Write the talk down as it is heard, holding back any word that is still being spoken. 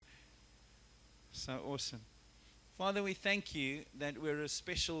So awesome. Father, we thank you that we're a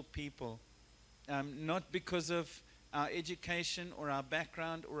special people, not because of our education or our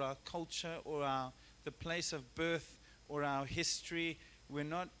background or our culture or the place of birth or our history.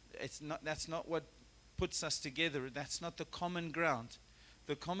 That's not what puts us together. That's not the common ground.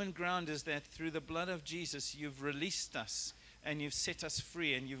 The common ground is that through the blood of Jesus, you've released us and you've set us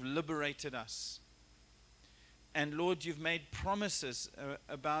free and you've liberated us. And Lord, you've made promises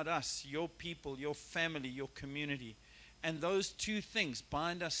about us, your people, your family, your community. And those two things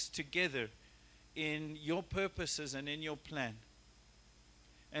bind us together in your purposes and in your plan.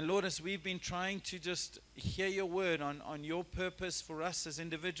 And Lord, as we've been trying to just hear your word on your purpose for us as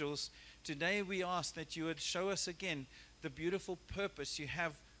individuals, today we ask that you would show us again the beautiful purpose you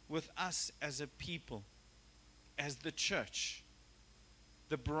have with us as a people, as the church,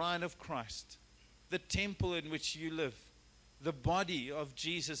 the bride of Christ, the temple in which you live, the body of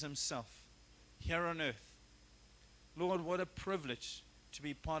Jesus himself here on earth. Lord, what a privilege to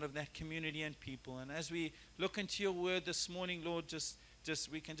be part of that community and people. And as we look into your word this morning, Lord,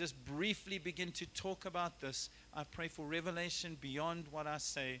 we can just briefly begin to talk about this. I pray for revelation beyond what I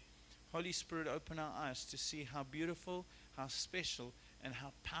say. Holy Spirit, open our eyes to see how beautiful, how special, and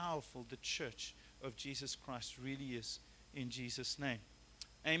how powerful the church of Jesus Christ really is, in Jesus' name.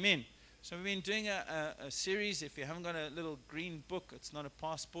 Amen. So we've been doing a series. If you haven't got a little green book, it's not a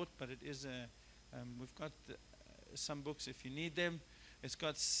passport, but it is we've got some books if you need them. It's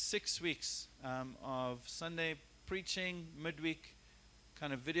got 6 weeks of Sunday preaching, midweek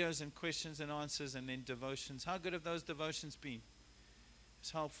kind of videos and questions and answers, and then devotions. How good have those devotions been?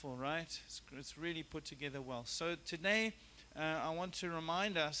 It's helpful, right? It's really put together well. So today I want to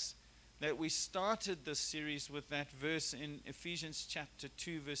remind us that we started this series with that verse in Ephesians chapter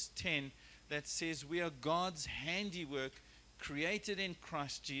 2, verse 10, that says we are God's handiwork, created in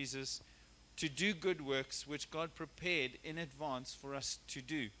Christ Jesus, to do good works which God prepared in advance for us to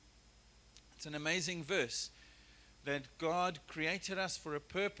do. It's an amazing verse, that God created us for a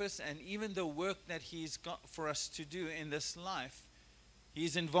purpose, and even the work that he's got for us to do in this life,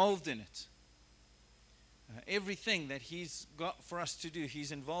 he's involved in it. Everything that he's got for us to do,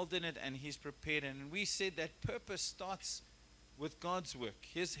 he's involved in it and he's prepared. And we said that purpose starts with God's work,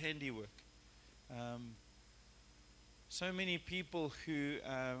 his handiwork. So many people who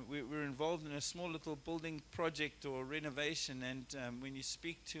we're involved in a small little building project or renovation, and when you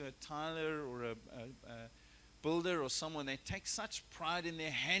speak to a tiler or a builder or someone, they take such pride in their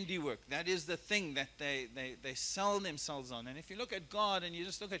handiwork. That is the thing that they sell themselves on. And if you look at God and you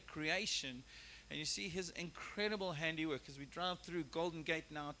just look at creation, and you see his incredible handiwork, as we drive through Golden Gate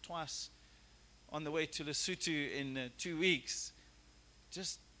now twice on the way to Lesotho in 2 weeks.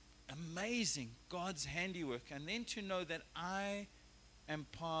 Just amazing, God's handiwork. And then to know that I am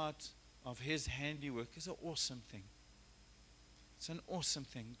part of his handiwork is an awesome thing. It's an awesome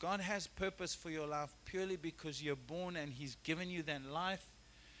thing. God has purpose for your life purely because you're born and he's given you that life.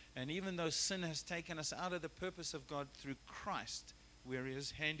 And even though sin has taken us out of the purpose of God through Christ, we're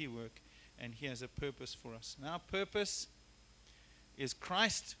his handiwork. And he has a purpose for us. And our purpose is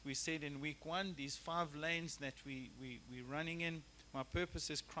Christ. We said in week 1, these 5 lanes that we're running in. My purpose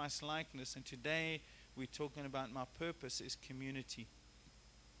is Christ likeness. And today we're talking about my purpose is community.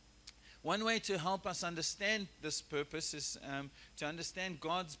 One way to help us understand this purpose is to understand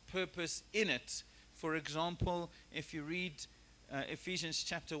God's purpose in it. For example, if you read Ephesians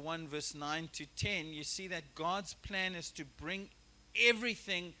chapter 1, verse 9 to 10, you see that God's plan is to bring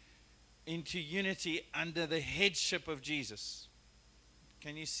everything into unity under the headship of Jesus.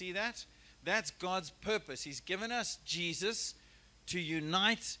 Can you see that? That's God's purpose. He's given us Jesus to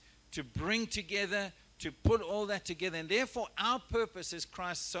unite, to bring together, to put all that together. And therefore, our purpose is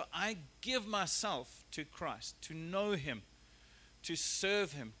Christ. So I give myself to Christ, to know him, to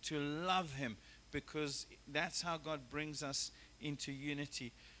serve him, to love him, because that's how God brings us into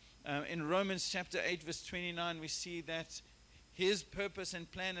unity. In Romans chapter 8, verse 29, we see that his purpose and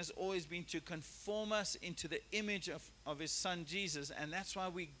plan has always been to conform us into the image of his son Jesus. And that's why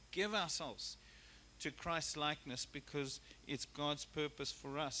we give ourselves to Christ's likeness, because it's God's purpose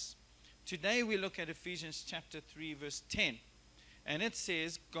for us. Today we look at Ephesians chapter 3, verse 10. And it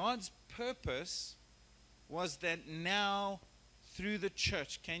says, God's purpose was that now through the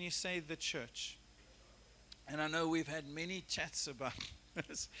church. Can you say the church? And I know we've had many chats about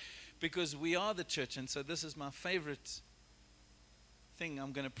this, because we are the church. And so this is my favorite thing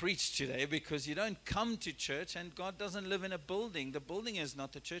I'm going to preach today, because you don't come to church and God doesn't live in a building. The building is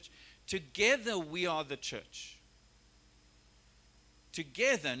not the church. Together we are the church.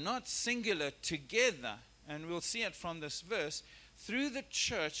 Together, not singular, together. And we'll see it from this verse. through the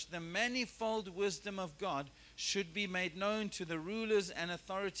church, the manifold wisdom of God should be made known to the rulers and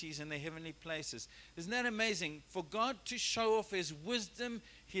authorities in the heavenly places. Isn't that amazing? For God to show off His wisdom,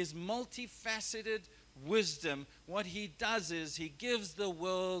 His multifaceted wisdom, what He does is He gives the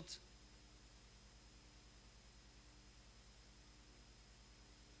world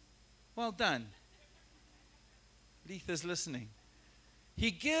well done. Letha's listening. He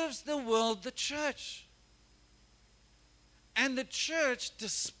gives the world the church. And the church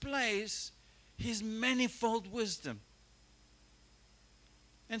displays His manifold wisdom.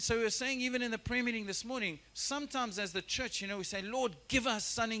 And so we were saying, even in the prayer meeting this morning, sometimes as the church, we say, Lord, give us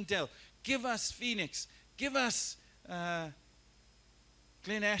Sunningdale, give us Phoenix, give us Glen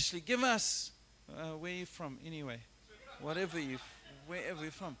Ashley, give us, where are you from anyway? Wherever you're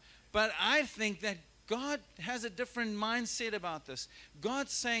from. But I think that God has a different mindset about this.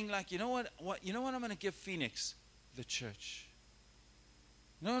 God's saying, like, you know what I'm going to give Phoenix? The church.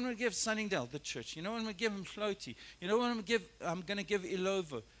 You know what I'm going to give Sunningdale? The church. You know what I'm going to give him? Floaty. You know what I'm going to give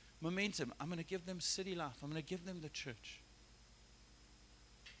Illovo? Momentum. I'm going to give them City Life. I'm going to give them the church.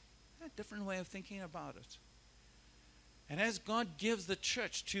 A different way of thinking about it. And as God gives the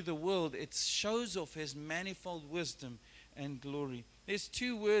church to the world, it shows off His manifold wisdom and glory. There's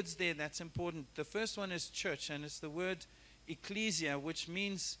two words there that's important. The first one is church, and it's the word ecclesia, which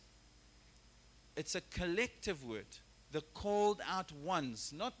means it's a collective word. The called out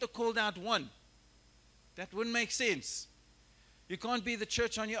ones, not the called out one. That wouldn't make sense. You can't be the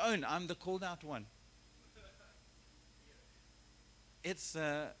church on your own. I'm the called out one. It's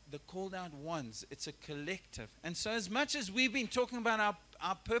the called out ones. It's a collective. And so as much as we've been talking about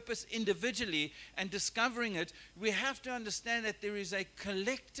our purpose individually and discovering it, we have to understand that there is a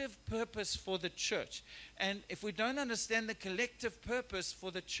collective purpose for the church. And if we don't understand the collective purpose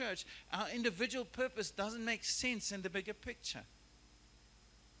for the church, our individual purpose doesn't make sense in the bigger picture.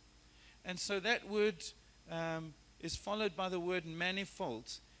 And so that word is followed by the word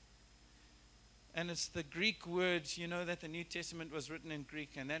manifold. And it's the Greek word, that the New Testament was written in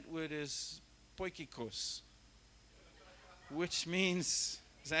Greek, and that word is poikikos, which means,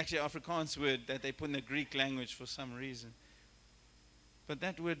 it's actually an Afrikaans word that they put in the Greek language for some reason. But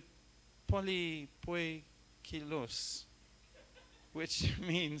that word poikilos, which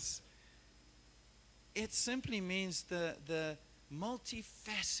means, it simply means the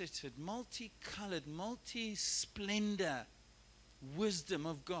multifaceted, multicolored, multi-splendor wisdom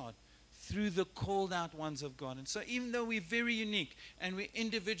of God through the called out ones of God. And so even though we're very unique and we're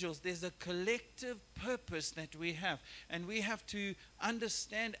individuals, there's a collective purpose that we have. And we have to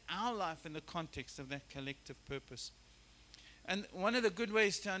understand our life in the context of that collective purpose. And one of the good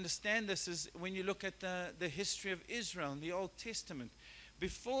ways to understand this is when you look at the history of Israel in the Old Testament.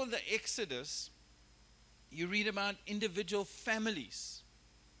 Before the Exodus, you read about individual families.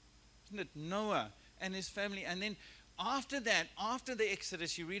 Isn't it? Noah and his family. And then after that, after the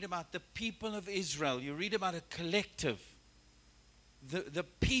Exodus, you read about the people of Israel. You read about a collective. The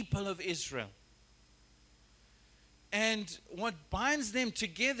people of Israel. And what binds them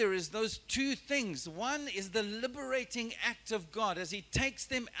together is those two things. One is the liberating act of God as He takes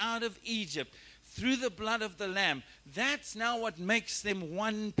them out of Egypt through the blood of the Lamb. That's now what makes them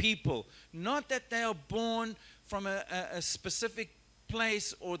one people. Not that they are born from a specific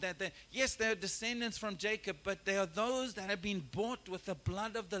place, or that they're descendants from Jacob, but they are those that have been bought with the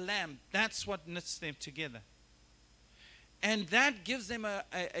blood of the Lamb. That's what knits them together. And that gives them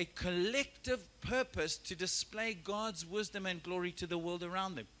a collective purpose to display God's wisdom and glory to the world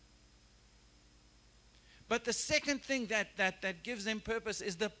around them. But the second thing that gives them purpose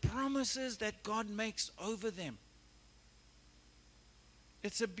is the promises that God makes over them.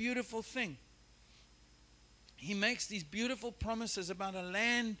 It's a beautiful thing. He makes these beautiful promises about a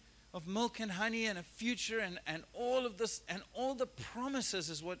land of milk and honey and a future and all of this, and all the promises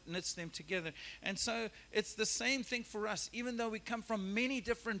is what knits them together. And so it's the same thing for us. Even though we come from many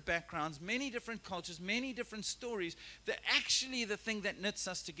different backgrounds, many different cultures, many different stories, the thing that knits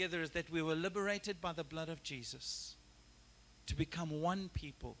us together is that we were liberated by the blood of Jesus to become one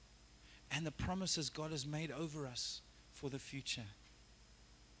people, and the promises God has made over us for the future.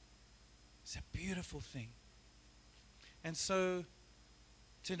 It's a beautiful thing. And so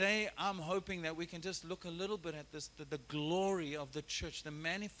today I'm hoping that we can just look a little bit at this, the glory of the church, the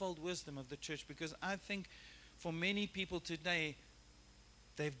manifold wisdom of the church, because I think for many people today,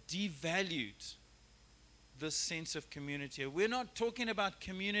 they've devalued this sense of community. We're not talking about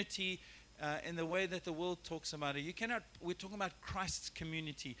community in the way that the world talks about it. We're talking about Christ's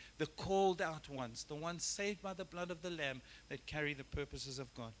community, the called out ones, the ones saved by the blood of the Lamb that carry the purposes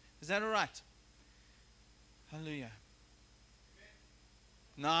of God. Is that all right? Hallelujah.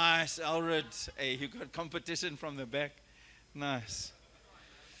 Nice, Alred. Hey, you got competition from the back. Nice.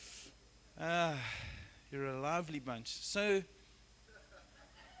 Ah, you're a lively bunch. So,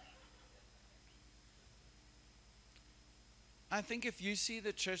 I think if you see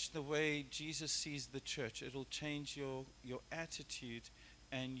the church the way Jesus sees the church, it'll change your attitude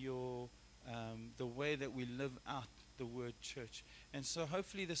and the way that we live out the word church. And so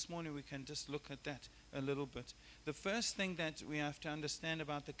hopefully this morning we can just look at that a little bit. The first thing that we have to understand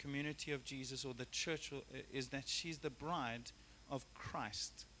about the community of Jesus or the church is that she's the bride of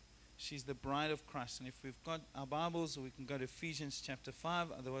Christ. She's the bride of Christ. And if we've got our Bibles, we can go to Ephesians chapter 5.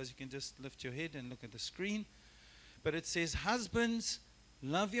 Otherwise, you can just lift your head and look at the screen. But it says, husbands,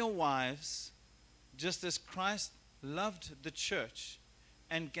 love your wives, just as Christ loved the church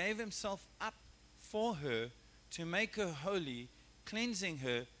and gave himself up for her to make her holy, cleansing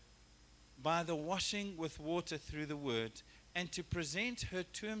her by the washing with water through the word, and to present her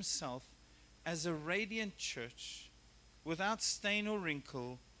to himself as a radiant church, without stain or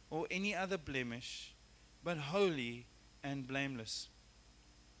wrinkle or any other blemish, but holy and blameless.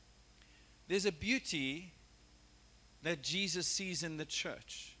 There's a beauty that Jesus sees in the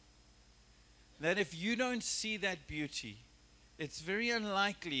church. That if you don't see that beauty, it's very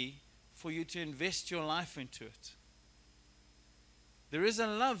unlikely for you to invest your life into it. There is a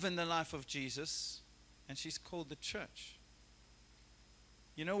love in the life of Jesus, and she's called the church.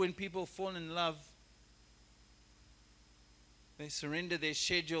 You know, when people fall in love, they surrender their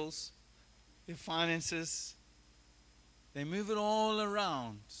schedules, their finances, they move it all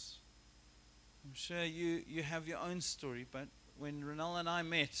around. I'm sure you have your own story, but when Ronald and I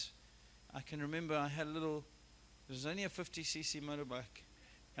met, I can remember I had there was only a 50cc motorbike,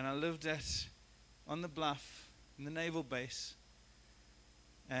 and I lived on the bluff in the naval base.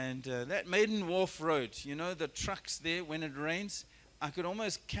 And that Maiden Wharf Road, you know, the trucks there, when it rains, I could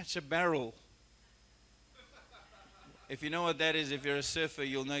almost catch a barrel. If you know what that is, if you're a surfer,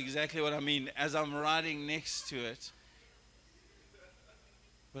 you'll know exactly what I mean, as I'm riding next to it.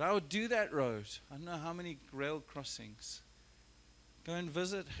 But I would do that road. I don't know how many rail crossings. Go and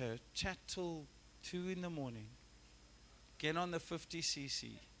visit her, chat till 2 in the morning. Get on the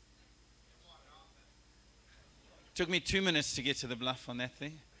 50cc. Took me 2 minutes to get to the bluff on that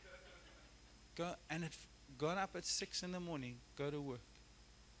thing. It got up at 6 in the morning, go to work.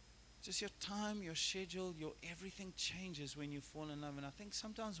 Just your time, your schedule, your everything changes when you fall in love. And I think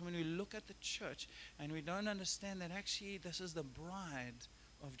sometimes when we look at the church and we don't understand that actually this is the bride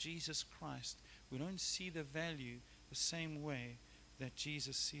of Jesus Christ, we don't see the value the same way that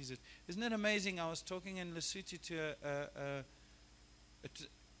Jesus sees it. Isn't it amazing? I was talking in Lesotho to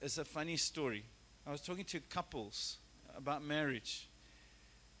it's a funny story. I was talking to couples about marriage.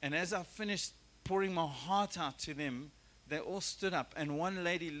 And as I finished pouring my heart out to them, they all stood up. And one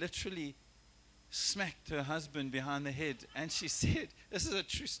lady literally smacked her husband behind the head. And she said, this is a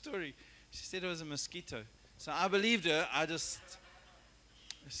true story. She said it was a mosquito. So I believed her. It's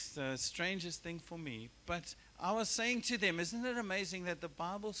the strangest thing for me. But I was saying to them, isn't it amazing that the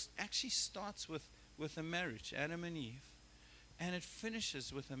Bible actually starts with a marriage, Adam and Eve, and it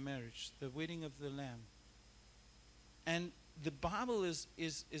finishes with a marriage, the wedding of the Lamb. And the Bible is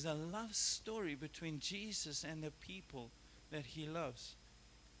a love story between Jesus and the people that he loves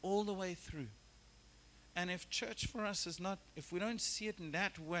all the way through. And if church for us is not, if we don't see it in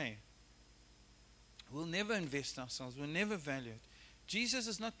that way, we'll never invest ourselves, we'll never value it. Jesus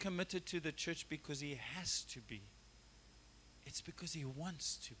is not committed to the church because he has to be. It's because he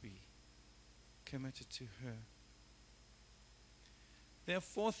wants to be committed to her. There are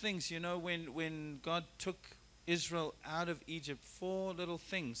 4 things, you know, when God took Israel out of Egypt, 4 little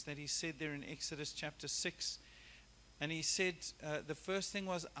things that he said there in Exodus chapter 6. And he said, the first thing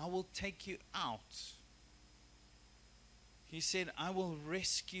was, I will take you out. He said, I will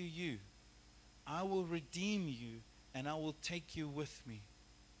rescue you. I will redeem you. And I will take you with me.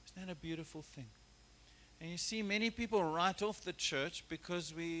 Isn't that a beautiful thing? And you see, many people write off the church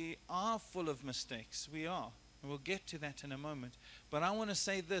because we are full of mistakes. We are. And we'll get to that in a moment. But I want to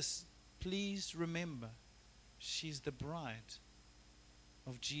say this. Please remember, she's the bride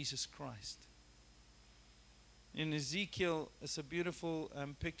of Jesus Christ. In Ezekiel, it's a beautiful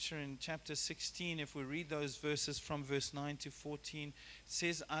picture in chapter 16. If we read those verses from verse 9 to 14, it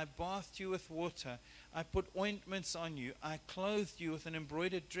says, I bathed you with water. I put ointments on you. I clothed you with an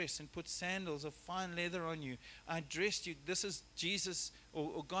embroidered dress and put sandals of fine leather on you. I dressed you. This is Jesus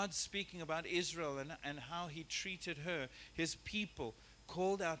or God speaking about Israel and how he treated her, his people,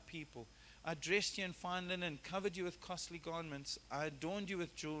 called out people. I dressed you in fine linen, covered you with costly garments. I adorned you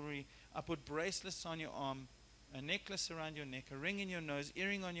with jewelry. I put bracelets on your arm a necklace around your neck, a ring in your nose,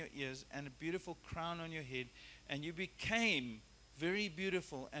 earring on your ears, and a beautiful crown on your head. And you became very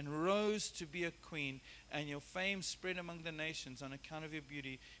beautiful and rose to be a queen, and your fame spread among the nations on account of your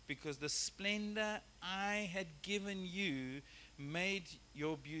beauty, because the splendor I had given you made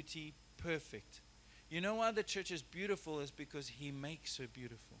your beauty perfect. You know why the church is beautiful? Is because He makes her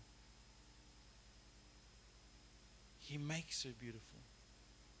beautiful. He makes her beautiful.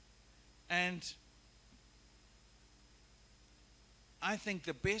 And I think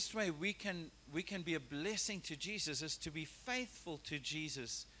the best way we can be a blessing to Jesus is to be faithful to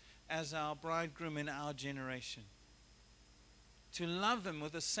Jesus as our bridegroom in our generation. To love Him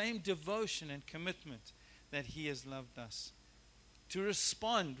with the same devotion and commitment that He has loved us. To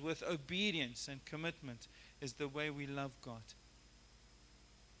respond with obedience and commitment is the way we love God.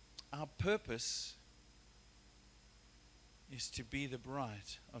 Our purpose is to be the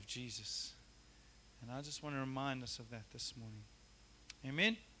bride of Jesus. And I just want to remind us of that this morning.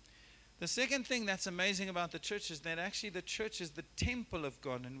 Amen. The second thing that's amazing about the church is that actually the church is the temple of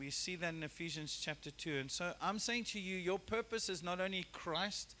God, and we see that in Ephesians chapter 2. And so I'm saying to you, your purpose is not only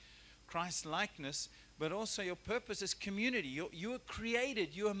Christ likeness, but also your purpose is community. You are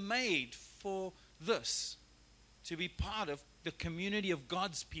created, you are made for this, to be part of the community of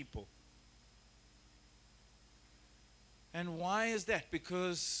God's people. And why is that?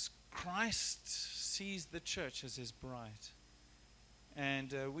 Because Christ sees the church as His bride.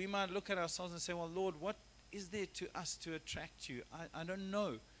 And we might look at ourselves and say, well, Lord, what is there to us to attract you? I don't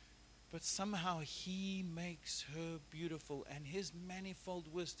know. But somehow He makes her beautiful, and His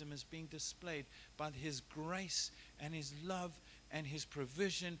manifold wisdom is being displayed by His grace and His love and His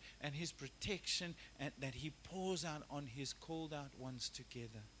provision and His protection, and that He pours out on His called out ones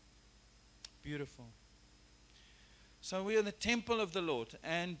together. Beautiful. So we are the temple of the Lord.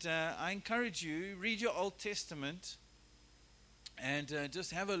 And I encourage you, read your Old Testament and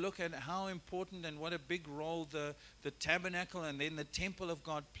just have a look at how important and what a big role the tabernacle and then the temple of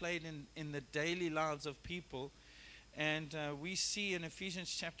God played in the daily lives of people. And we see in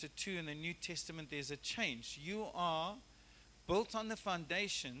Ephesians chapter 2 in the New Testament there's a change. You are built on the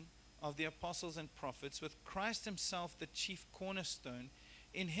foundation of the apostles and prophets, with Christ Himself the chief cornerstone.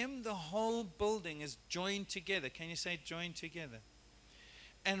 In Him the whole building is joined together. Can you say joined together?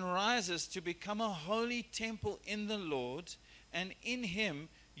 And rises to become a holy temple in the Lord. And in Him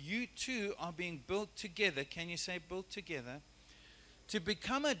you too are being built together. Can you say built together? To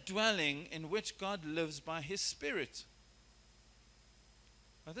become a dwelling in which God lives by His Spirit.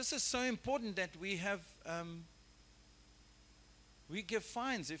 Now, this is so important that we have, we give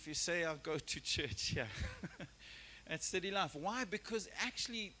fines if you say, I'll go to church here at City Life. Why? Because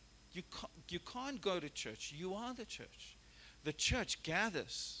actually you can't go to church. You are the church. The church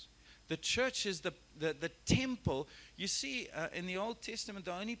gathers. The church is the temple. You see, in the Old Testament,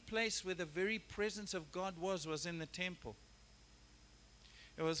 the only place where the very presence of God was in the temple.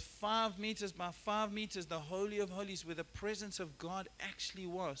 It was 5 meters by 5 meters, the Holy of Holies, where the presence of God actually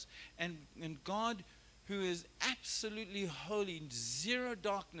was. And God, who is absolutely holy, zero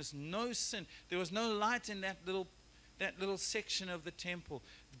darkness, no sin. There was no light in that little section of the temple.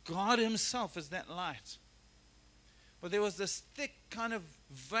 God Himself is that light. But there was this thick kind of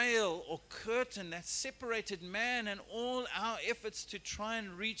veil or curtain that separated man and all our efforts to try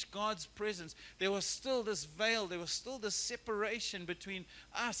and reach God's presence. There was still this veil. There was still this separation between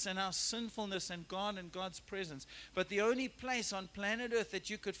us and our sinfulness and God and God's presence. But the only place on planet Earth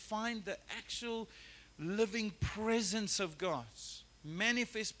that you could find the actual living presence of God,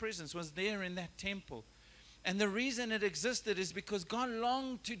 manifest presence, was there in that temple. And the reason it existed is because God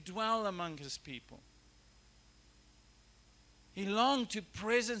longed to dwell among His people. He longed to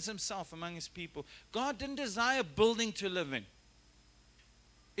presence Himself among His people. God didn't desire a building to live in.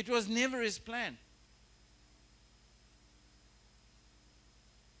 It was never His plan.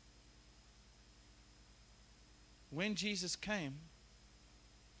 When Jesus came,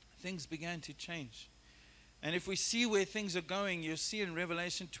 things began to change. And if we see where things are going, you'll see in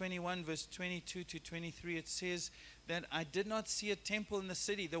Revelation 21 verse 22 to 23, it says that I did not see a temple in the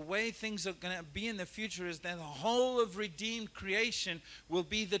city. The way things are going to be in the future is that the whole of redeemed creation will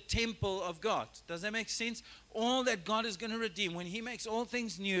be the temple of God. Does that make sense? All that God is going to redeem, when He makes all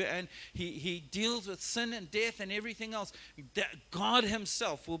things new and He deals with sin and death and everything else, that God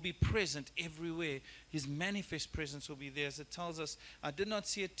Himself will be present everywhere. His manifest presence will be there. As it tells us, I did not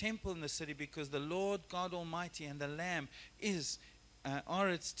see a temple in the city, because the Lord God Almighty and the Lamb are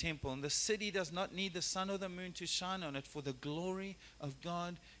its temple. And the city does not need the sun or the moon to shine on it, for the glory of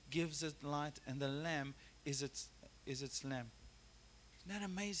God gives it light, and the Lamb is its lamp. Isn't that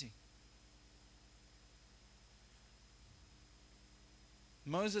amazing?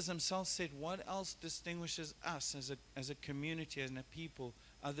 Moses himself said, what else distinguishes us as a community, as a people,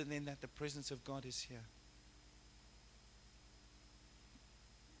 other than that the presence of God is here?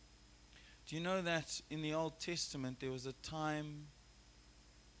 Do you know that in the Old Testament there was a time,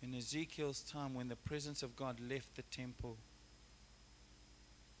 in Ezekiel's time, when the presence of God left the temple?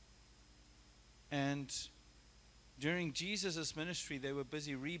 And during Jesus' ministry, they were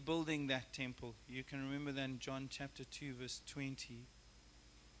busy rebuilding that temple. You can remember that in John chapter 2, verse 20.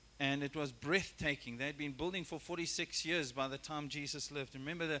 And it was breathtaking. They had been building for 46 years by the time Jesus lived. And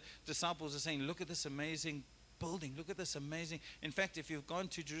remember, the disciples are saying, look at this amazing building. Look at this amazing. In fact, if you've gone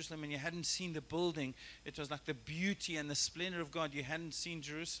to Jerusalem and you hadn't seen the building, it was like the beauty and the splendor of God. You hadn't seen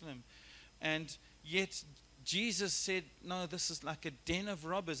Jerusalem. And yet Jesus said, no, this is like a den of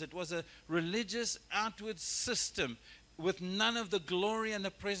robbers. It was a religious outward system with none of the glory and the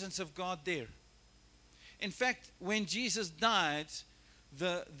presence of God there. In fact, when Jesus died,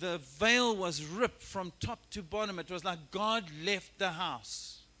 the veil was ripped from top to bottom. It was like God left the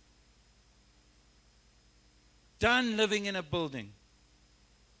house. Done living in a building.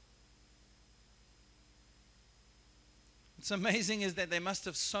 What's amazing is that they must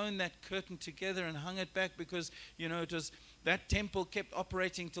have sewn that curtain together and hung it back because, it was that temple kept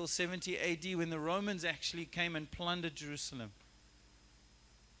operating till 70 AD when the Romans actually came and plundered Jerusalem.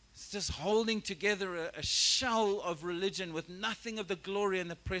 It's just holding together a shell of religion with nothing of the glory and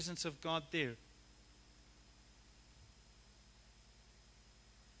the presence of God there.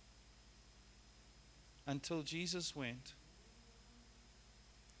 Until Jesus went,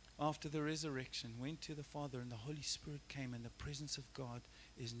 after the resurrection, went to the Father, and the Holy Spirit came, and the presence of God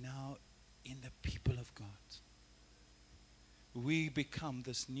is now in the people of God. We become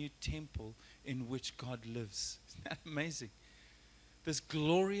this new temple in which God lives. Isn't that amazing? This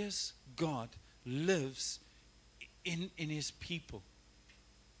glorious God lives in his people.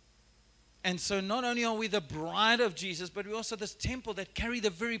 And so not only are we the bride of Jesus, but we're also this temple that carry the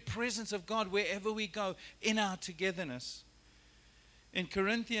very presence of God wherever we go in our togetherness. In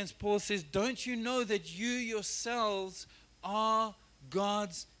Corinthians, Paul says, don't you know that you yourselves are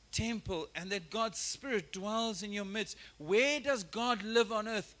God's temple and that God's Spirit dwells in your midst? Where does God live on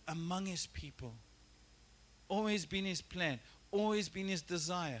earth? Among his people. Always been his plan. Always been his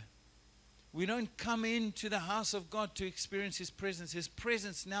desire. We don't come into the house of God to experience his presence. His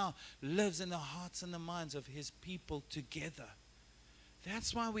presence now lives in the hearts and the minds of his people together.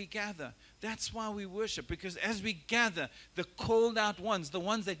 That's why we gather. That's why we worship. Because as we gather, the called out ones, the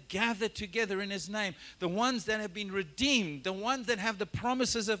ones that gather together in his name, the ones that have been redeemed, the ones that have the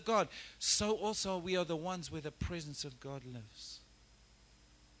promises of God, so also we are the ones where the presence of God lives.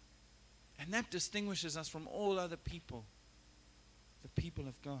 And that distinguishes us from all other people, the people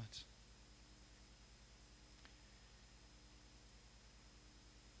of God.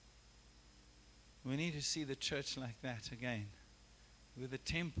 We need to see the church like that again. We're the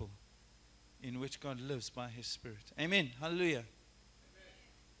temple in which God lives by his Spirit. Amen. Hallelujah.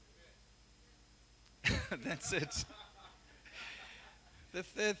 Amen. That's it. The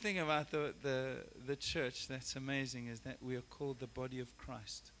third thing about the church that's amazing is that we are called the body of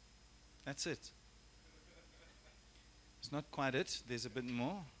Christ. That's it. It's not quite it. There's a bit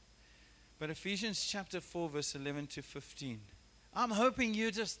more. But Ephesians chapter 4 verse 11 to 15. I'm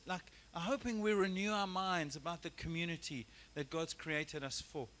hoping we renew our minds about the community that God's created us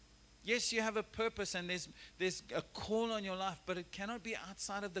for. Yes, you have a purpose and there's a call on your life, but it cannot be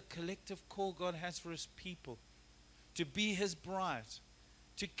outside of the collective call God has for his people. To be his bride,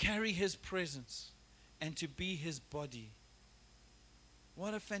 to carry his presence, and to be his body.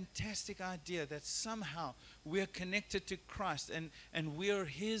 What a fantastic idea that somehow we are connected to Christ and we are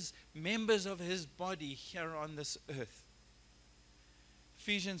his members of his body here on this earth.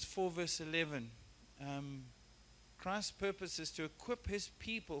 Ephesians 4 verse 11. Christ's purpose is to equip his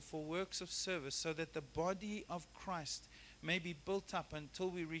people for works of service so that the body of Christ may be built up until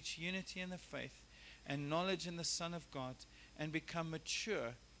we reach unity in the faith and knowledge in the Son of God and become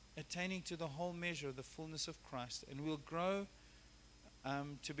mature, attaining to the whole measure of the fullness of Christ. And we'll grow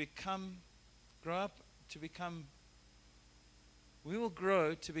we will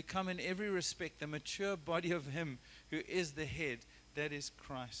grow to become in every respect the mature body of him who is the head, that is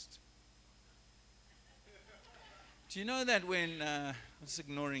Christ. Do you know that when, I'm just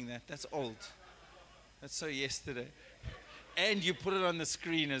ignoring that, that's old. That's so yesterday. And you put it on the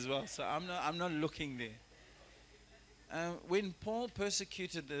screen as well, so I'm not looking there. When Paul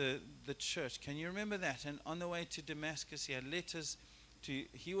persecuted the church, can you remember that? And on the way to Damascus, he had letters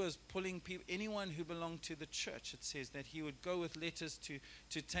he was pulling people, anyone who belonged to the church, it says that he would go with letters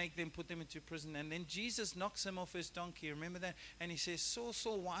to take them, put them into prison. And then Jesus knocks him off his donkey. Remember that? And he says, Saul,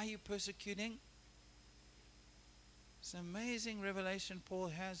 Saul, why are you persecuting? It's an amazing revelation Paul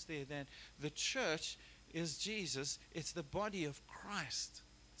has there, that the church is Jesus. It's the body of Christ.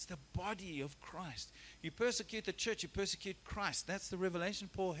 It's the body of Christ. You persecute the church, you persecute Christ. That's the revelation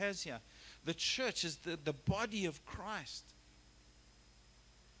Paul has here. The church is the body of Christ.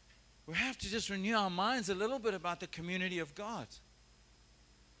 We have to just renew our minds a little bit about the community of God.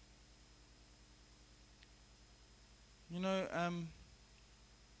 You know,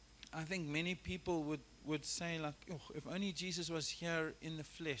 I think many people would say, like, oh, if only Jesus was here in the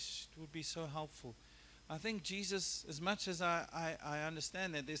flesh, it would be so helpful. I think Jesus, as much as I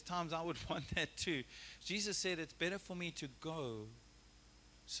understand that, there's times I would want that too. Jesus said, it's better for me to go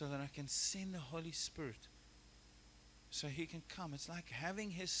so that I can send the Holy Spirit so he can come. It's like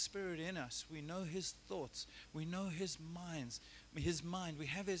having his Spirit in us. We know his thoughts. We know his mind. We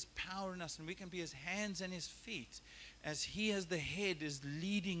have his power in us, and we can be his hands and his feet as he, as the head, is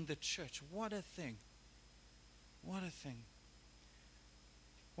leading the church. What a thing. What a thing.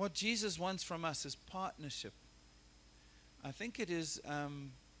 What Jesus wants from us is partnership. I think it is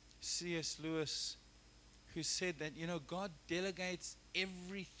C.S. Lewis who said that, you know, God delegates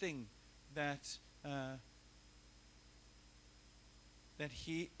everything that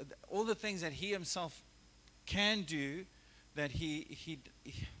all the things that he himself can do, that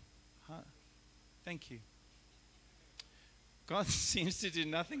thank you. God seems to do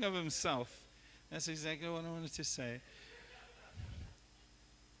nothing of himself. That's exactly what I wanted to say.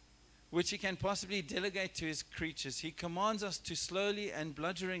 Which he can possibly delegate to his creatures. He commands us to slowly and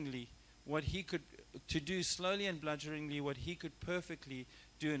bludgeoningly do slowly and bludgeoningly what he could perfectly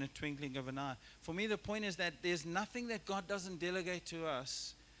do in a twinkling of an eye. For me, the point is that there's nothing that God doesn't delegate to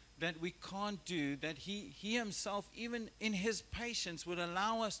us that we can't do, that he himself, even in his patience, would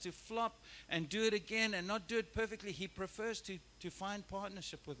allow us to flop and do it again and not do it perfectly. He prefers to find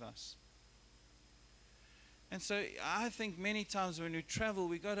partnership with us. And so I think many times when we travel,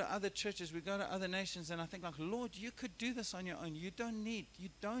 we go to other churches, we go to other nations, and I think, like, Lord, you could do this on your own. You don't need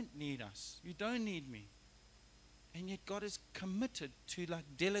us. You don't need me. And yet God is committed to, like,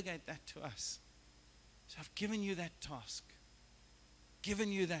 delegate that to us. So I've given you that task, given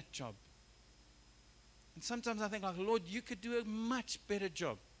you that job. And sometimes I think, like, Lord, you could do a much better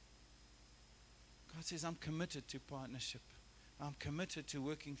job. God says, I'm committed to partnership. I'm committed to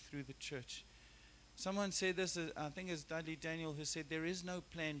working through the church. Someone said this, I think it's Dudley Daniel, who said, there is no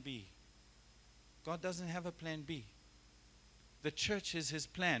plan B. God doesn't have a plan B. The church is his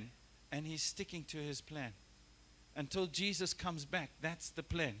plan, and he's sticking to his plan. Until Jesus comes back, that's the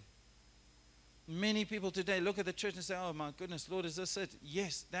plan. Many people today look at the church and say, oh my goodness, Lord, is this it?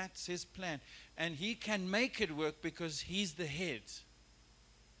 Yes, that's his plan. And he can make it work because he's the head.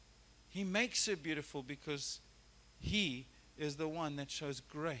 He makes it beautiful because he is the one that shows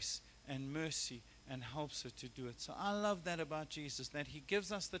grace and mercy and helps her to do it. So I love that about Jesus, that he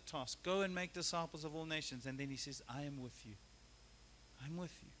gives us the task, go and make disciples of all nations, and then he says, I am with you. I'm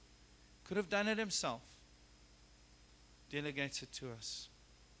with you. Could have done it himself. Delegates it to us.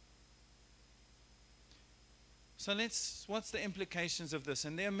 So what's the implications of this?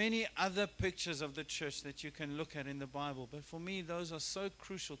 And there are many other pictures of the church that you can look at in the Bible, but for me those are so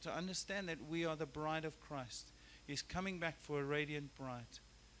crucial to understand that we are the bride of Christ. He's coming back for a radiant bride.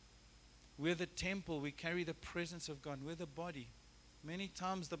 We're the temple. We carry the presence of God. We're the body. Many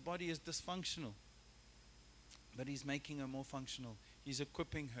times the body is dysfunctional, but he's making her more functional. He's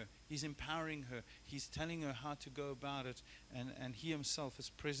equipping her. He's empowering her. He's telling her how to go about it, and he himself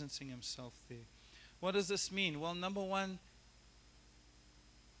is presencing himself there. What does this mean? Well, number one,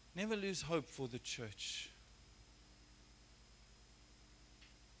 never lose hope for the church.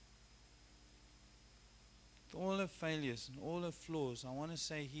 With all her failures and all her flaws, I want to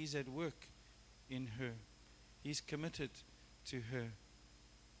say he's at work in her. He's committed to her.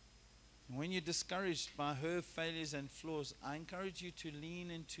 And when you're discouraged by her failures and flaws, I encourage you to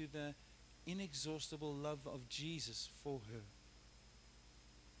lean into the inexhaustible love of Jesus for her.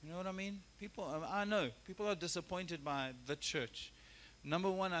 You know what I mean? I know people are disappointed by the church.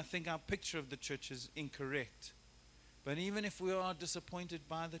 Number one, I think our picture of the church is incorrect. But even if we are disappointed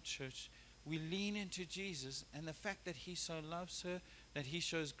by the church, we lean into Jesus, and the fact that he so loves her, that he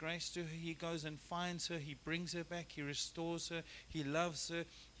shows grace to her, he goes and finds her, he brings her back, he restores her, he loves her,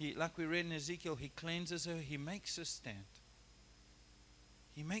 like we read in Ezekiel, he cleanses her, he makes her stand.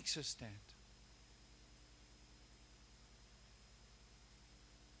 He makes her stand.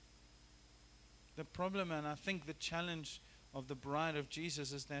 The problem, and I think the challenge of the bride of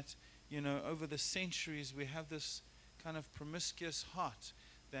Jesus is that, over the centuries we have this kind of promiscuous heart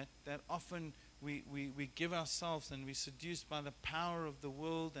that often we give ourselves, and we're seduced by the power of the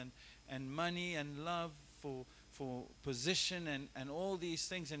world and money and love for position and all these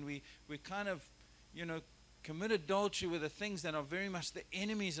things, and we kind of commit adultery with the things that are very much the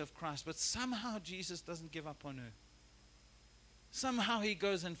enemies of Christ. But somehow Jesus doesn't give up on her. Somehow he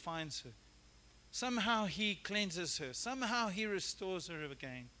goes and finds her. Somehow he cleanses her. Somehow he restores her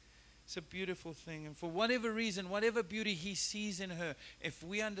again. It's a beautiful thing. And for whatever reason, whatever beauty he sees in her, if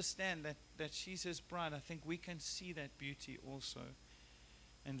we understand that she's his bride, I think we can see that beauty also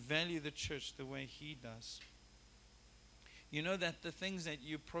and value the church the way he does. You know that the things that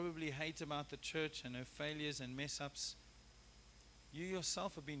you probably hate about the church and her failures and mess-ups, you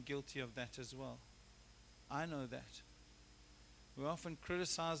yourself have been guilty of that as well. I know that. We often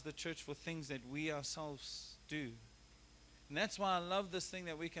criticize the church for things that we ourselves do. And that's why I love this thing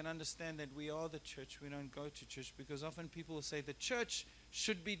that we can understand that we are the church. We don't go to church, because often people will say the church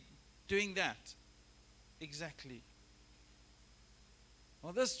should be doing that. Exactly.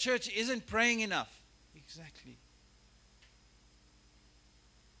 Well, this church isn't praying enough. Exactly.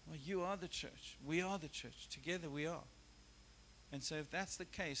 Well, you are the church. We are the church. Together we are. And so if that's the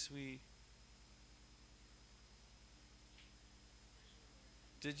case,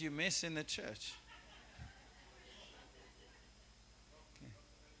 did you mess in the church? Okay.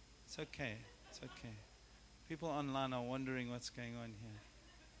 It's okay. It's okay. People online are wondering what's going on here.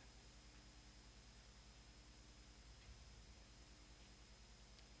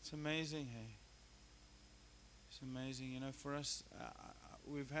 It's amazing, hey? It's amazing. For us,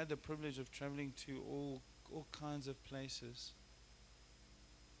 we've had the privilege of traveling to all kinds of places.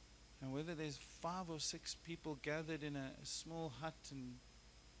 And whether there's 5 or 6 people gathered in a small hut in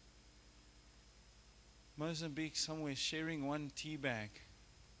Mozambique somewhere sharing one tea bag,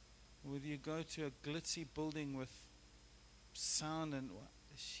 whether you go to a glitzy building with sound and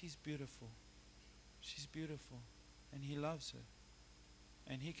she's beautiful. She's beautiful. And he loves her.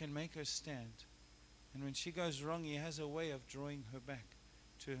 And he can make her stand. And when she goes wrong, he has a way of drawing her back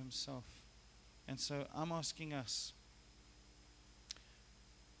to himself. And so I'm asking us,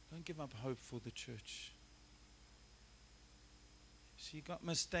 don't give up hope for the church. She got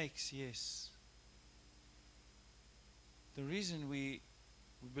mistakes, yes. The reason we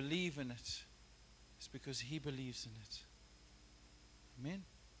believe in it is because he believes in it. Amen?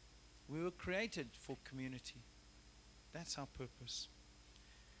 We were created for community. That's our purpose.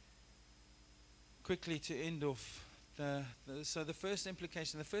 Quickly to end off, so the first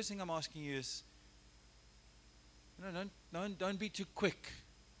implication, the first thing I'm asking you is, don't be too quick.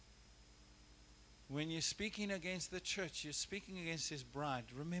 When you're speaking against the church, you're speaking against his bride.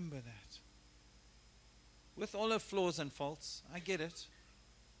 Remember that. With all her flaws and faults, I get it.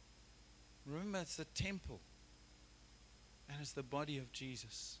 Remember, it's the temple. And it's the body of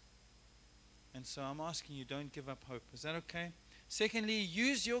Jesus. And so I'm asking you, don't give up hope. Is that okay? Secondly,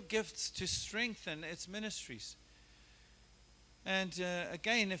 use your gifts to strengthen its ministries. And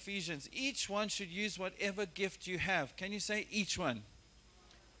again, Ephesians, each one should use whatever gift you have. Can you say each one?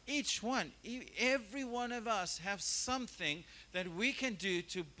 Each one. Every one of us have something that we can do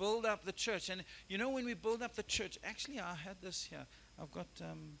to build up the church. And when we build up the church, actually I had this here. I've got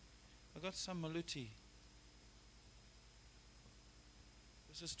some maluti.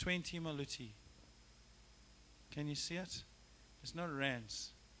 This is 20 maluti. Can you see it? It's not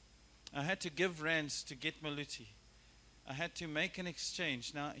rands. I had to give rands to get maluti. I had to make an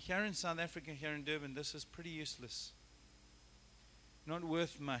exchange. Now, here in South Africa, here in Durban, this is pretty useless. Not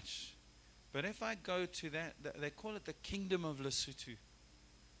worth much. But if I go to that, they call it the kingdom of Lesotho,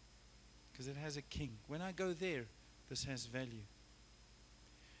 because it has a king. When I go there, this has value.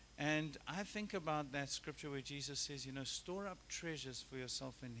 And I think about that scripture where Jesus says, store up treasures for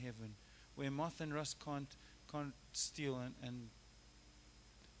yourself in heaven, where moth and rust can't steal and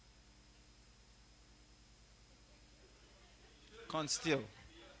can't steal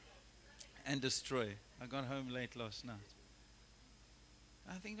and destroy. I got home late last night.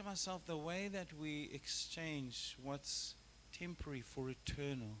 I think to myself, the way that we exchange what's temporary for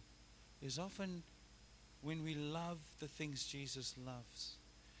eternal is often when we love the things Jesus loves.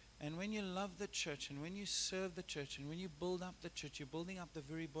 And when you love the church, and when you serve the church, and when you build up the church, you're building up the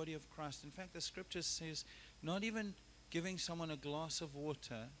very body of Christ. In fact, the scripture says, not even giving someone a glass of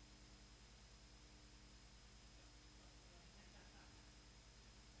water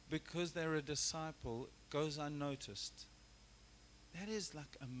because they're a disciple goes unnoticed. That is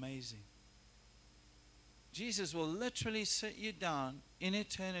like amazing. Jesus will literally sit you down in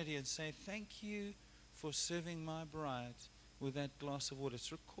eternity and say, thank you for serving my bride with that glass of water.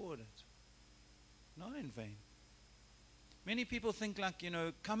 It's recorded. Not in vain. Many people think like,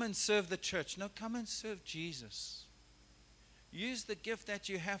 come and serve the church. No, come and serve Jesus. Use the gift that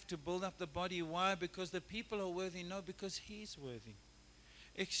you have to build up the body. Why? Because the people are worthy? No, because He's worthy.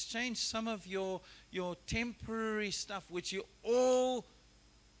 Exchange some of your temporary stuff, which it will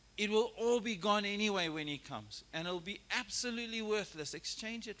all be gone anyway when He comes. And it'll be absolutely worthless.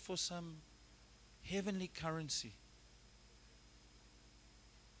 Exchange it for some heavenly currency.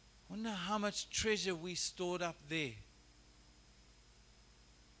 Wonder how much treasure we stored up there.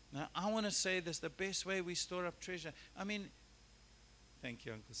 Now, I want to say this, the best way we store up treasure. Thank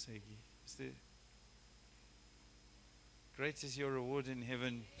you, Uncle Segi. Great is your reward in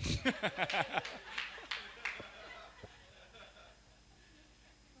heaven.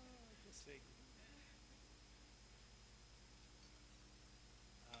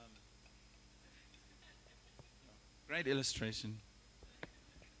 Great illustration.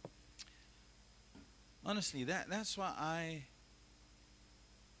 Honestly, that's why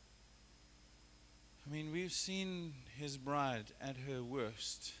we've seen His bride at her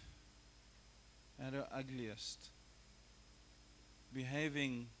worst, at her ugliest,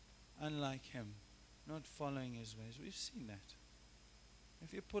 behaving unlike Him, not following His ways. We've seen that.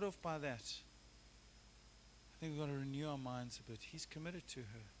 If you're put off by that, I think we've got to renew our minds a bit. He's committed to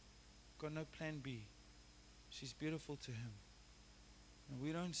her. Got no plan B. She's beautiful to Him. And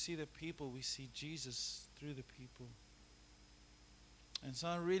we don't see the people, we see Jesus through the people. And so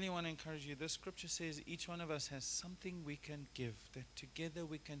I really want to encourage you. This scripture says each one of us has something we can give, that together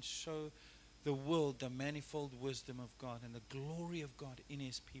we can show the world the manifold wisdom of God and the glory of God in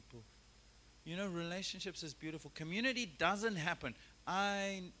His people. Relationships is beautiful. Community doesn't happen.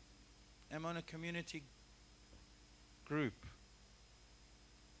 I am on a community group.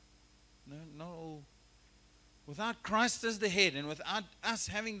 No, not all. Without Christ as the head, and without us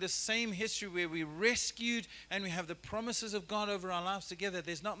having the same history where we rescued and we have the promises of God over our lives together,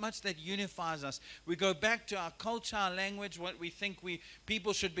 there's not much that unifies us. We go back to our culture, our language, what we think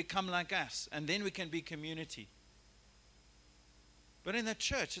people should become like us, and then we can be community. But in the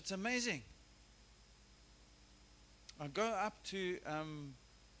church, it's amazing. I go up to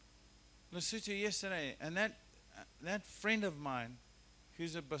Lesotho yesterday, and that friend of mine,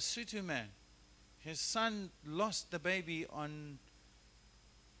 who's a Basotho man, his son lost the baby on,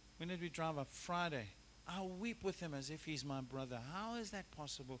 when did we drive up? Friday. I weep with him as if he's my brother. How is that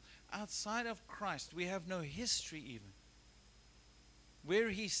possible? Outside of Christ, we have no history even. Where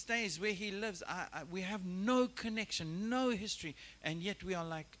he stays, where he lives, we have no connection, no history. And yet we are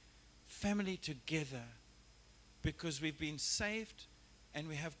like family together because we've been saved and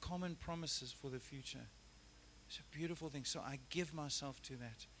we have common promises for the future. It's a beautiful thing. So I give myself to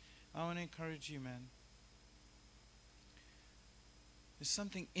that. I want to encourage you, man. There's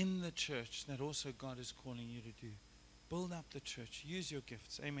something in the church that also God is calling you to do. Build up the church. Use your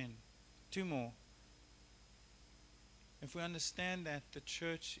gifts. Amen. 2 more. If we understand that the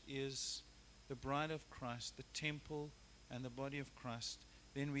church is the bride of Christ, the temple and the body of Christ,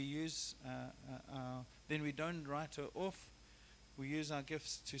 then we don't write her off. We use our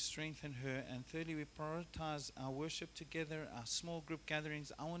gifts to strengthen her. And thirdly, we prioritize our worship together, our small group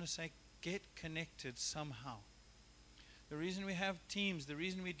gatherings. I want to say, get connected somehow. The reason we have teams, the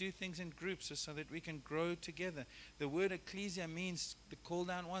reason we do things in groups is so that we can grow together. The word ecclesia means the called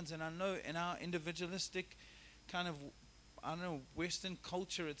out ones. And I know in our individualistic kind of, Western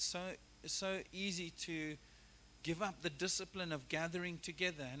culture, it's so easy to give up the discipline of gathering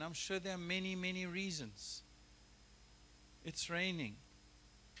together. And I'm sure there are many, many reasons. It's raining.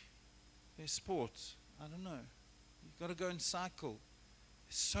 There's sports. I don't know. You've got to go and cycle.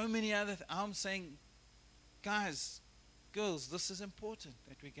 There's so many other I'm saying, guys, girls, this is important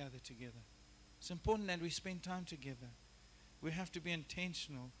that we gather together. It's important that we spend time together. We have to be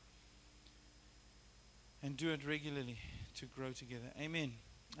intentional and do it regularly to grow together. Amen.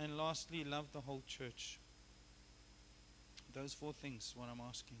 And lastly, love the whole church. Those 4 things, what I'm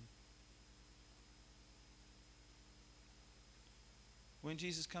asking. When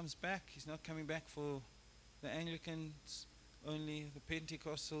Jesus comes back, He's not coming back for the Anglicans only, the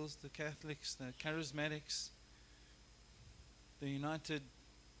Pentecostals, the Catholics, the Charismatics, the United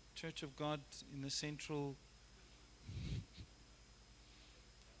Church of God in the Central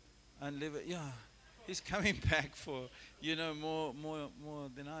Unleavened. Yeah, He's coming back for, more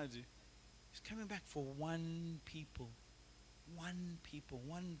than I do. He's coming back for one people,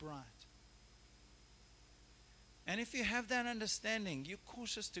 one bride. And if you have that understanding, you're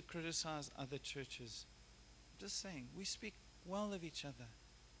cautious to criticize other churches. I'm just saying, we speak well of each other.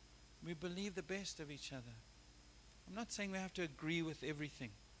 We believe the best of each other. I'm not saying we have to agree with everything.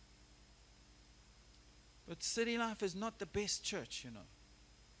 But City Life is not the best church, you know.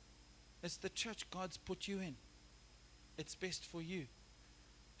 It's the church God's put you in. It's best for you.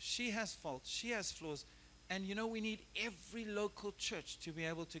 She has faults. She has flaws. And you know, we need every local church to be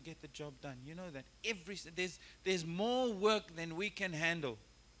able to get the job done. You know that. There's more work than we can handle.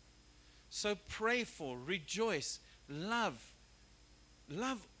 So pray for, rejoice, love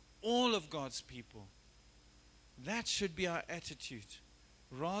all of God's people. That should be our attitude.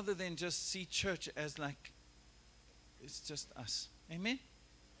 Rather than just see church as like, it's just us. Amen?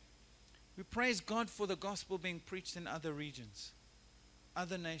 We praise God for the gospel being preached in other regions,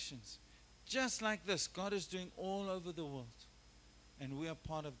 other nations. Just like this, God is doing all over the world. And we are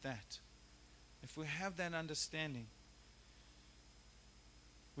part of that. If we have that understanding,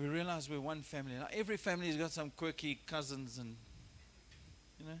 we realize we're one family. Now, every family has got some quirky cousins and,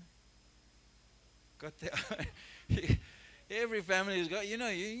 you know, got their every family has got, you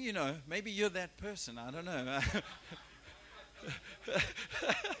know, maybe you're that person. I don't know.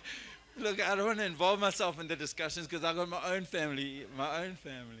 Look, I don't want to involve myself in the discussions because I've got my own family.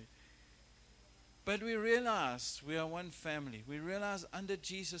 But we realize we are one family. We realize under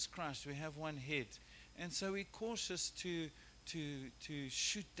Jesus Christ we have one head. And so we're cautious to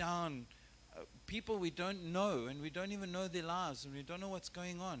shoot down people we don't know, and we don't even know their lives, and we don't know what's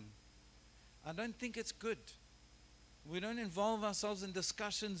going on. I don't think it's good. We don't involve ourselves in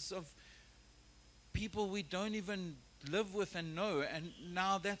discussions of people we don't even live with and know, and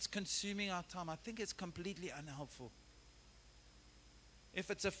now that's consuming our time. I think it's completely unhelpful. If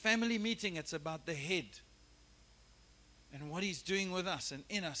it's a family meeting, it's about the head and what he's doing with us and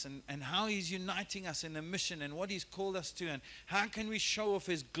in us, and how he's uniting us in the mission and what he's called us to, and how can we show off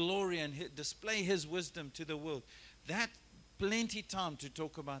his glory and display his wisdom to the world. That plenty time to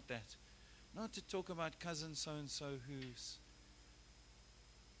talk about that. Not to talk about cousin so-and-so who's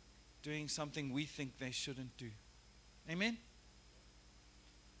doing something we think they shouldn't do. Amen?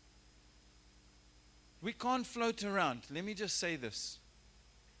 We can't float around. Let me just say this.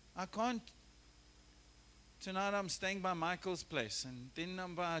 I can't. Tonight I'm staying by Michael's place, and then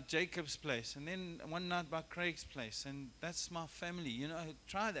I'm by Jacob's place, and then one night by Craig's place, and that's my family. You know,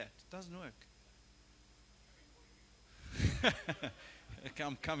 try that. It doesn't work. Okay,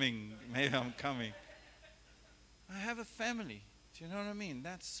 I'm coming. Maybe I'm coming. I have a family. Do you know what I mean?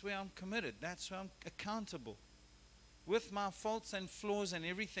 That's where I'm committed. That's where I'm accountable. With my faults and flaws and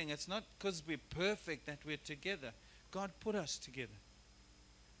everything, it's not because we're perfect that we're together. God put us together.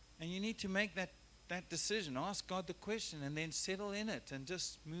 And you need to make that decision. Ask God the question and then settle in it and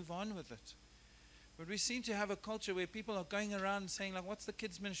just move on with it. But we seem to have a culture where people are going around saying, like, what's the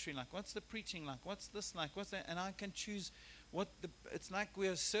kids' ministry like? What's the preaching like? What's this like? What's that? And I can choose it's like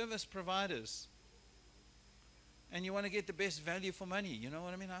we're service providers. And you want to get the best value for money. You know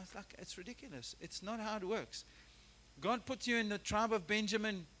what I mean? I was like, it's ridiculous. It's not how it works. God puts you in the tribe of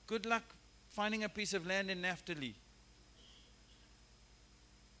Benjamin. Good luck finding a piece of land in Naphtali.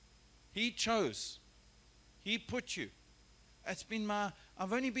 He chose. He put you.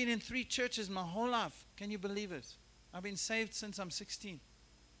 I've only been in 3 churches my whole life. Can you believe it? I've been saved since I'm 16.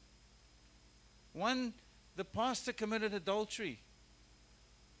 One, the pastor committed adultery.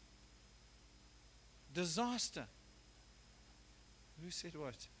 Disaster. Who said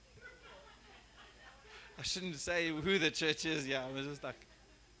what? I shouldn't say who the church is. Yeah, I was just like,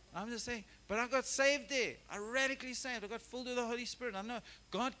 I'm just saying. But I got saved there. I radically saved. I got filled with the Holy Spirit. I know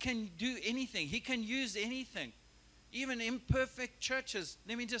God can do anything. He can use anything. Even imperfect churches,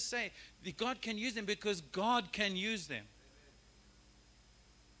 let me just say, God can use them because God can use them.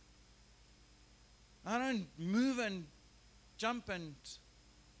 I don't move and jump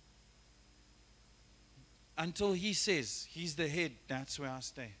until He says He's the head. That's where I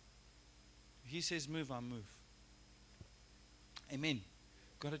stay. He says move, I move. Amen.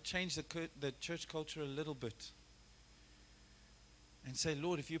 Got to change the church culture a little bit. And say,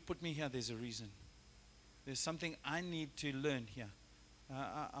 Lord, if you put me here, there's a reason. There's something I need to learn here.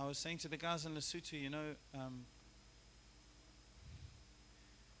 I was saying to the guys in Lesotho, you know,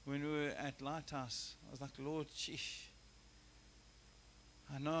 when we were at Lighthouse, I was like, Lord,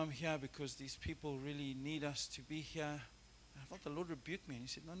 I know I'm here because these people really need us to be here. And I felt the Lord rebuke me, and He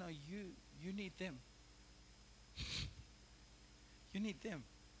said, no, you need them. You need them.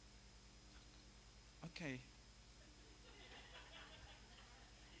 Okay.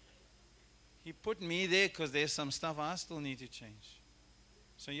 He put me there because there's some stuff I still need to change.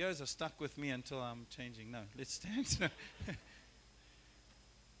 So yours are stuck with me until I'm changing. No, let's stand.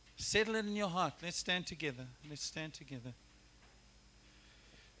 Settle it in your heart. Let's stand together. Let's stand together.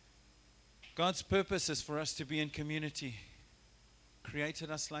 God's purpose is for us to be in community. Created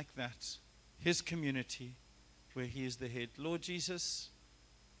us like that. His community where He is the head. Lord Jesus,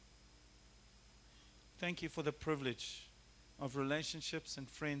 thank You for the privilege of relationships and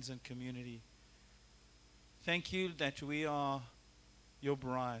friends and community. Thank You that we are Your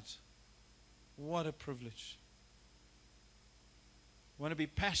bride. What a privilege. I want to be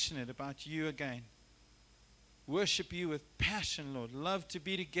passionate about You again. Worship You with passion, Lord. Love to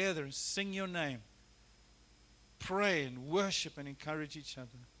be together and sing Your name. Pray and worship and encourage each other.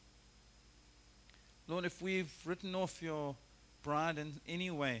 Lord, if we've written off Your bride in any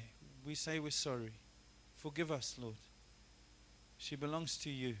way, we say we're sorry. Forgive us, Lord. She belongs to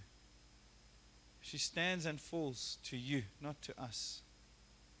You. She stands and falls to You, not to us.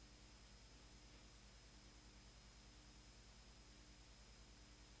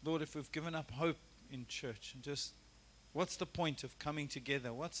 Lord, if we've given up hope in church and just, what's the point of coming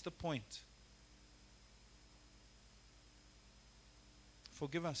together? What's the point?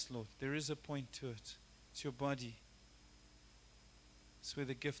 Forgive us, Lord. There is a point to it. It's Your body. It's where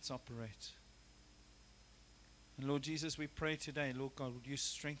the gifts operate. And Lord Jesus, we pray today, Lord God, will You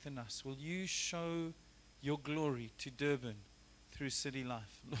strengthen us? Will You show Your glory to Durban through City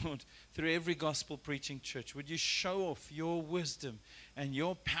Life? Lord, through every gospel preaching church, would You show off Your wisdom and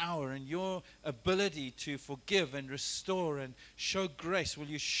Your power and Your ability to forgive and restore and show grace? Will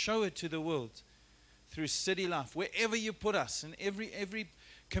You show it to the world through City Life, wherever You put us, and every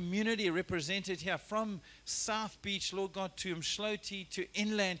community represented here, from South Beach, Lord God, to Umhloti, to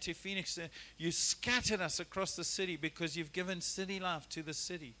inland, to Phoenix. You scattered us across the city because You've given City Life to the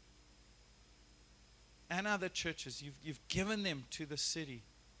city. And other churches, you've given them to the city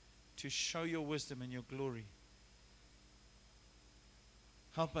to show Your wisdom and Your glory.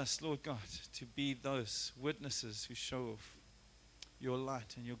 Help us, Lord God, to be those witnesses who show off Your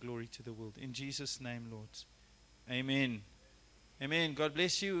light and Your glory to the world. In Jesus' name, Lord. Amen. Amen. God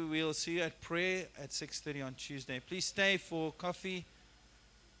bless you. We'll see you at prayer at 6:30 on Tuesday. Please stay for coffee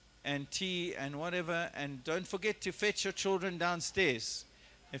and tea and whatever. And don't forget to fetch your children downstairs.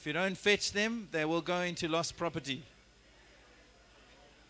 If you don't fetch them, they will go into lost property.